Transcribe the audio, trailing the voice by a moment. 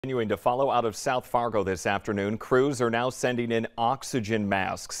Continuing to follow out of South Fargo this afternoon, crews are now sending in oxygen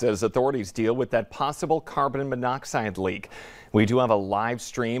masks as authorities deal with that possible carbon monoxide leak. We do have a live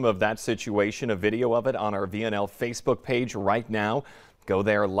stream of that situation, a video of it on our VNL Facebook page right now. Go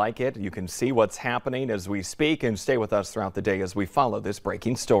there, like it. You can see what's happening as we speak, and stay with us throughout the day as we follow this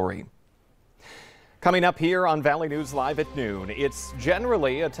breaking story. Coming up here on Valley News Live at noon, it's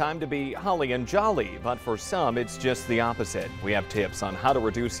generally a time to be holly and jolly, but for some it's just the opposite. We have tips on how to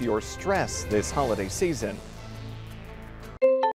reduce your stress this holiday season.